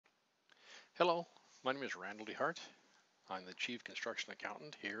Hello, my name is Randall DeHart. I'm the Chief Construction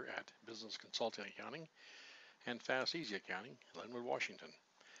Accountant here at Business Consulting Accounting and Fast Easy Accounting in Linwood, Washington.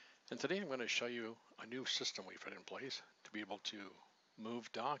 And today I'm going to show you a new system we put in place to be able to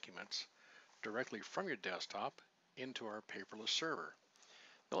move documents directly from your desktop into our paperless server.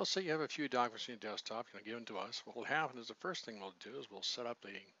 Now let's say you have a few documents on your desktop, you're going to give them to us. What will happen is the first thing we'll do is we'll set up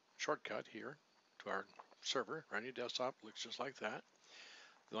a shortcut here to our server right on your desktop. It looks just like that.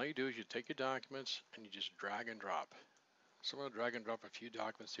 Then all you do is you take your documents and you just drag and drop. So I'm going to drag and drop a few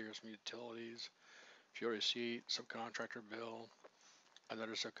documents here, some utilities, fuel receipt, subcontractor bill,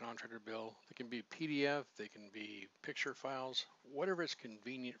 another subcontractor bill. They can be PDF, they can be picture files, whatever is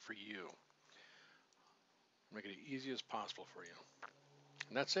convenient for you. Make it as easy as possible for you.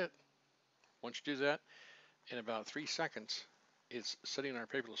 And that's it. Once you do that, in about 3 seconds, it's sitting on our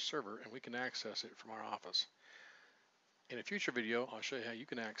paperless server and we can access it from our office. In a future video, I'll show you how you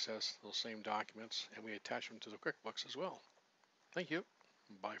can access those same documents and we attach them to the QuickBooks as well. Thank you.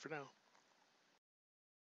 Bye for now.